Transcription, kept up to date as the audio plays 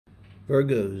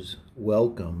Virgos,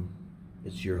 welcome.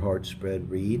 It's your heart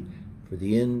spread read for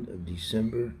the end of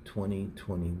December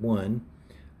 2021.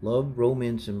 Love,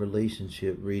 romance, and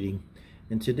relationship reading.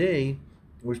 And today,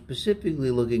 we're specifically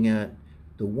looking at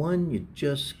the one you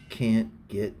just can't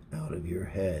get out of your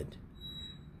head.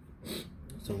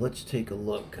 So let's take a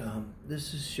look.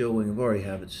 This is showing, I've already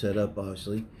have it set up,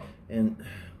 obviously, and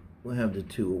we'll have the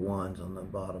Two of Wands on the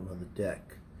bottom of the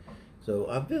deck. So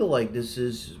I feel like this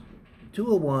is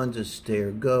Two of Wands is stay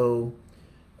or go.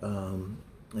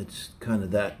 It's kind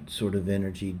of that sort of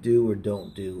energy, do or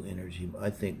don't do energy, I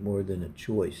think, more than a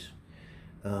choice.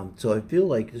 So I feel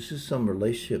like this is some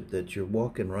relationship that you're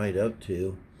walking right up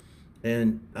to.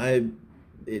 And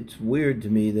it's weird to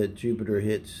me that Jupiter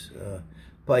hits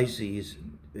Pisces,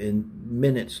 and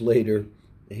minutes later,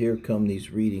 here come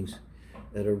these readings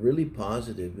that are really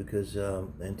positive, because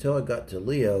until I got to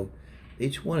Leo,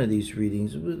 each one of these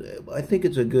readings, I think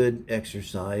it's a good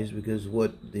exercise, because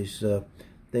what these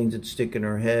things that stick in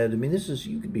our head, I mean, this is,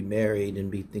 you could be married and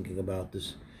be thinking about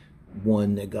this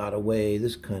one that got away,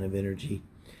 this kind of energy.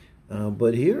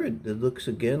 But here it looks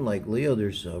again like Leo,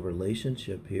 there's a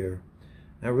relationship here.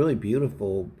 A really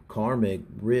beautiful, karmic,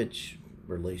 rich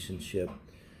relationship.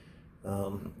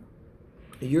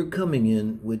 You're coming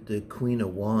in with the Queen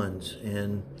of Wands,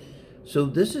 and so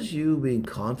this is you being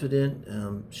confident,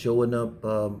 showing up.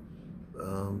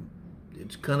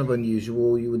 It's kind of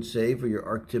unusual, you would say, for your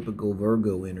archetypical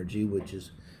Virgo energy, which is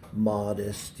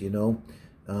modest, you know.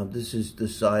 This is the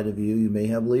side of you. You may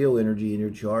have Leo energy in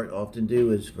your chart, often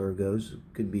do as Virgos. It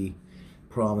could be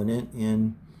prominent,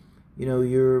 and you know,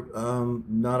 you're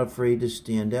not afraid to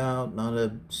stand out, not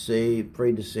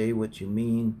afraid to say what you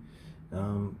mean.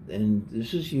 And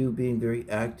this is you being very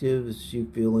active. This is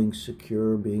you feeling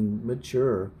secure, being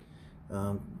mature.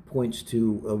 Points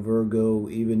to a Virgo,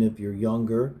 even if you're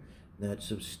younger, that's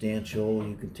substantial.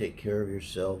 You can take care of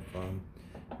yourself.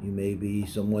 You may be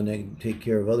someone that can take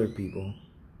care of other people.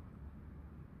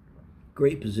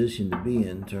 Great position to be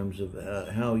in terms of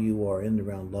how you are in and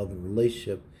around love and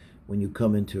relationship when you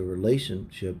come into a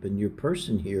relationship. And your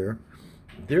person here,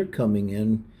 they're coming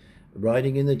in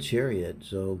riding in the Chariot.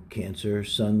 So Cancer,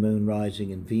 Sun, Moon,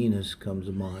 Rising, and Venus comes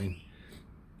to mind,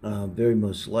 very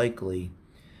most likely.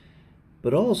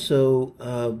 But also,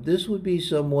 this would be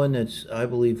someone that's, I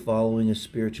believe, following a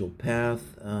spiritual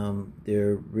path.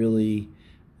 They're really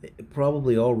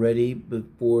probably already,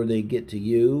 before they get to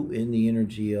you, in the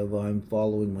energy of, I'm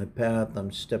following my path,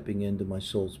 I'm stepping into my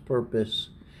soul's purpose,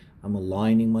 I'm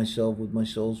aligning myself with my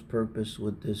soul's purpose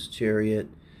with this Chariot.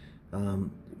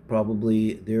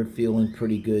 Probably they're feeling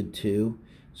pretty good too.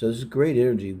 So there's great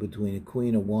energy between a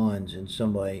Queen of Wands and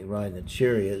somebody riding a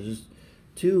Chariot. There's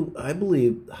two, I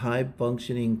believe,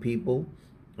 high-functioning people,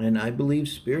 and I believe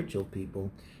spiritual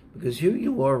people, because here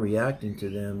you are reacting to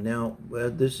them. Now,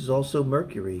 this is also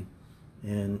Mercury,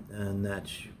 and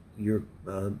that's your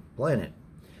planet.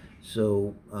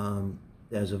 So,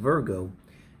 as a Virgo,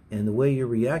 and the way you're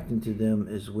reacting to them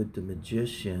is with the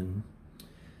Magician.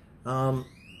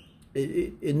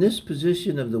 In this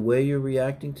position of the way you're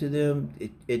reacting to them,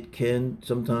 it can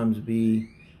sometimes be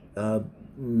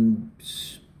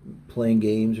playing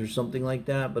games or something like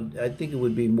that, but I think it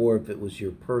would be more if it was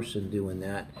your person doing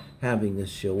that, having this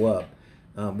show up.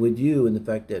 With you, and the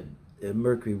fact that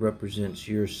Mercury represents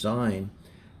your sign,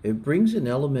 it brings an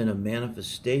element of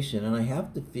manifestation, and I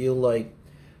have to feel like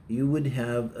you would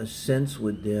have a sense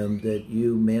with them that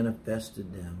you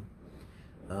manifested them.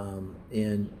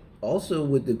 And also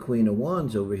with the Queen of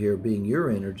Wands over here being your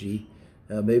energy,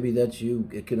 maybe that's you.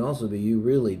 It can also be you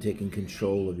really taking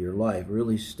control of your life,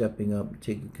 really stepping up,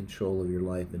 taking control of your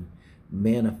life and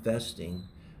manifesting,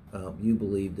 you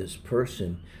believe, this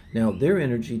person. Now, their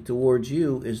energy towards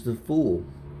you is the Fool.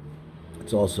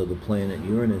 It's also the planet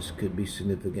Uranus, could be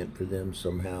significant for them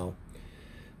somehow.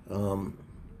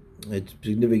 It's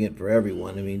significant for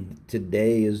everyone. I mean,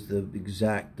 today is the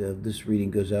exact, this reading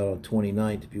goes out on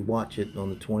 29th. If you watch it on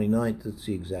the 29th, it's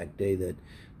the exact day that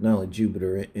not only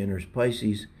Jupiter enters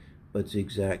Pisces, but it's the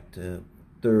exact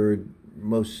third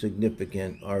most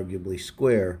significant, arguably,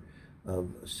 square of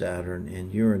Saturn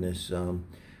and Uranus.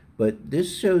 But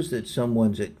this shows that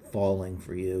someone's falling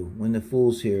for you. When the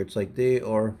Fool's here, it's like they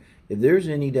are, if there's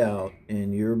any doubt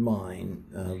in your mind,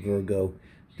 Virgo,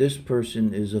 this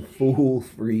person is a fool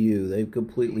for you. They've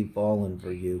completely fallen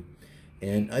for you.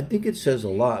 And I think it says a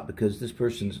lot, because this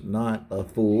person's not a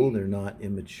fool. They're not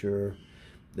immature.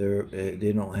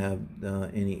 They don't have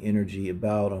any energy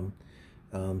about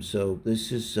them. So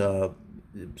this is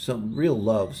some real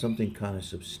love, something kind of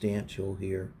substantial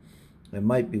here. It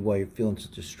might be why you're feeling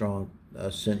such a strong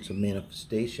sense of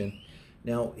manifestation.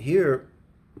 Now here,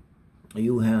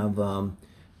 You have,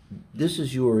 this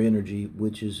is your energy,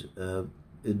 which is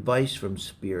advice from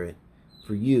Spirit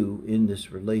for you in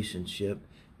this relationship,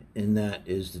 and that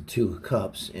is the Two of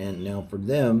Cups. And now for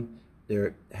them,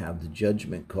 they have the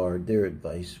Judgment card, their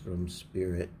advice from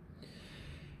Spirit.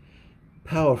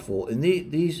 Powerful. And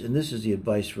this is the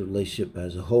advice for relationship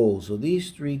as a whole. So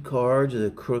these three cards are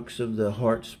the crooks of the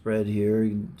heart spread here.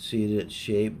 You can see it, its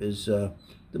shape is the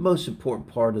most important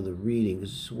part of the reading.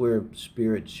 This is where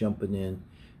Spirit's jumping in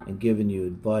and giving you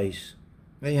advice.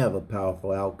 They have a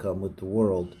powerful outcome with the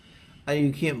world.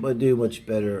 You can't do much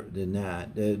better than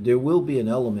that. There will be an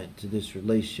element to this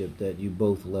relationship that you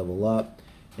both level up.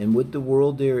 And with the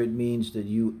world there, it means that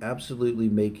you absolutely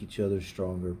make each other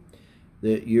stronger.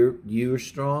 That you're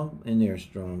strong and they're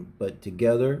strong, but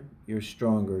together you're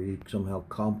stronger. You somehow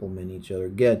complement each other.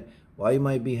 Again, while you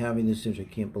might be having this sense, I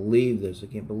can't believe this. I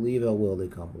can't believe how well they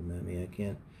complement me. I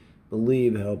can't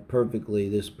believe how perfectly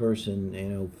this person, you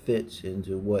know, fits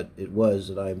into what it was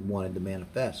that I wanted to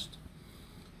manifest.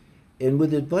 And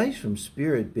with advice from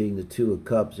Spirit being the Two of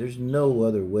Cups, there's no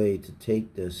other way to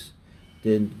take this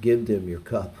than give them your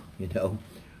cup. You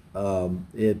know,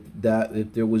 if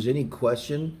there was any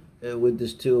question with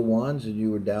this Two of Wands and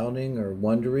you were doubting or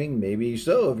wondering, maybe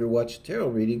so if you're watching tarot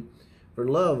reading for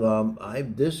love,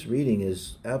 this reading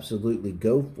is absolutely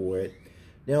go for it.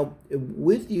 Now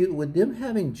with them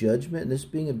having Judgment and this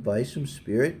being advice from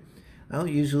Spirit, I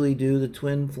don't usually do the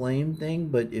twin flame thing,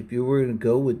 but if you were going to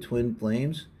go with twin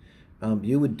flames,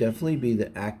 you would definitely be the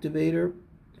activator,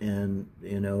 and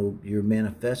you know, you're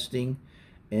manifesting,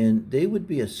 and they would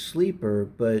be a sleeper,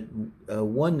 but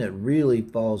one that really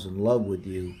falls in love with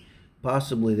you.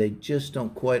 Possibly they just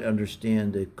don't quite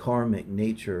understand the karmic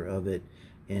nature of it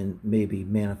and maybe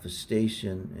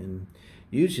manifestation. And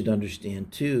you should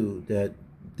understand too that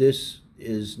this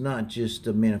is not just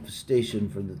a manifestation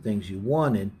for the things you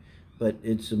wanted, but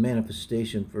it's a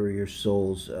manifestation for your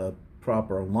soul's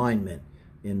proper alignment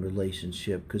in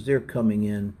relationship, because they're coming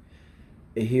in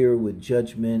here with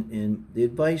Judgment. And the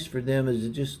advice for them is to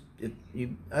just,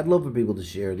 I'd love for people to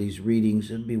share these readings.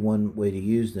 It'd be one way to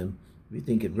use them if you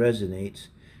think it resonates.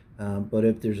 But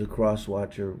if there's a cross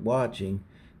watcher watching,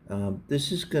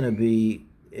 this is going to be,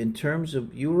 in terms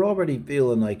of, you're already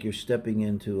feeling like you're stepping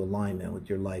into alignment with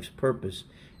your life's purpose.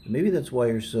 And maybe that's why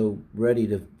you're so ready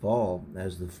to fall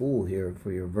as the Fool here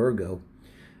for your Virgo.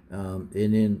 And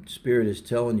then Spirit is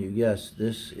telling you, yes,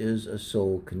 this is a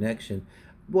soul connection.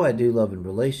 Boy, I do love in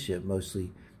relationship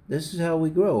mostly. This is how we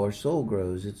grow. Our soul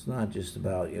grows. It's not just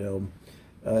about, you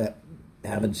know,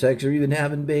 having sex or even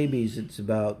having babies. It's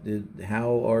about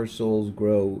how our souls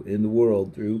grow in the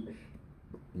world through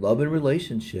love and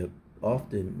relationship,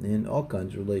 often in all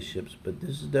kinds of relationships. But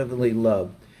this is definitely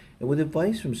love. And with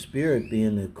advice from Spirit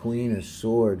being the Queen of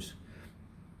Swords,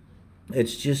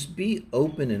 it's just be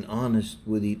open and honest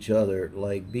with each other.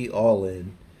 Like, be all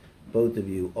in, both of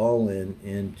you, all in,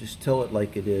 and just tell it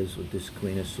like it is with this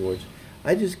Queen of Swords.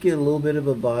 I just get a little bit of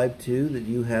a vibe, too, that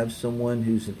you have someone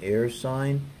who's an air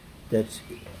sign that's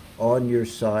on your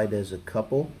side as a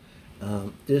couple.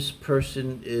 This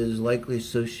person is likely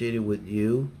associated with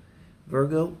you,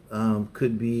 Virgo.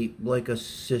 Could be like a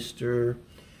sister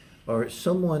or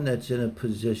someone that's in a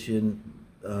position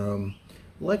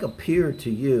like a peer to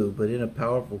you, but in a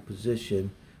powerful position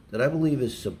that I believe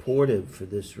is supportive for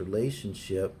this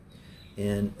relationship.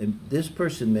 And this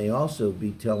person may also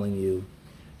be telling you,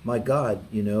 my God,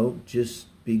 you know, just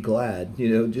be glad, you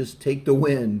know, just take the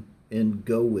win and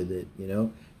go with it, you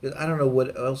know. I don't know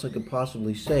what else I could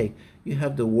possibly say. You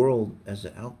have the world as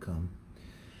the outcome.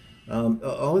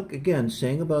 Again,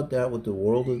 saying about that with the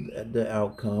world of the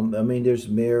outcome, I mean, there's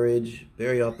marriage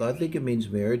very often. I think it means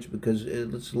marriage because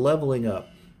it's leveling up.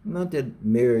 Not that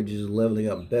marriage is leveling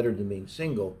up better than being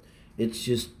single. It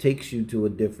just takes you to a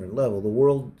different level. The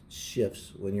world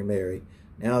shifts when you're married.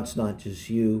 Now it's not just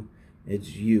you, it's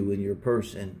you and your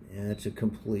person, and it's a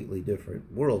completely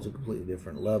different world. It's a completely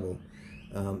different level.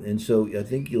 And so I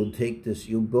think you'll take this,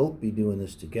 you'll both be doing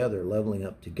this together, leveling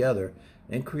up together,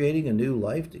 and creating a new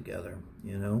life together,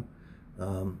 you know.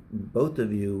 Both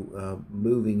of you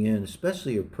moving in,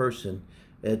 especially your person,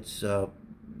 it's, you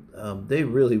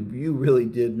really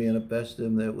did manifest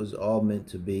them. That was all meant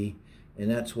to be. And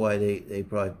that's why they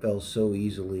probably fell so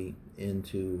easily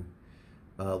into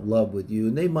love with you.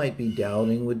 And they might be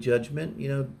doubting with Judgment, you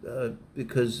know,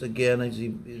 because again, I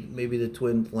see maybe the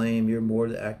twin flame, you're more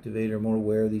the activator, more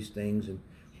aware of these things and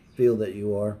feel that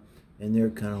you are. And they're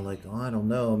kind of like, oh, I don't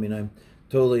know. I mean, I'm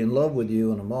totally in love with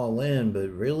you and I'm all in, but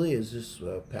really, is this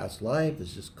past life?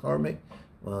 Is this karmic?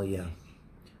 Well, yeah,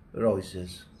 it always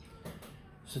is.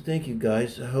 So thank you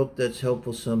guys. I hope that's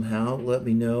helpful somehow. Let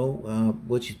me know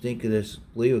what you think of this.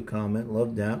 Leave a comment.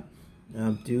 Love that.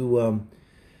 Do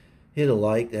hit a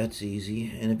like. That's easy.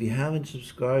 And if you haven't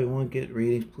subscribed and want to get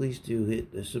readings, please do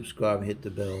hit the subscribe and hit the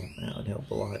bell. That would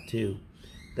help a lot too.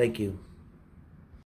 Thank you.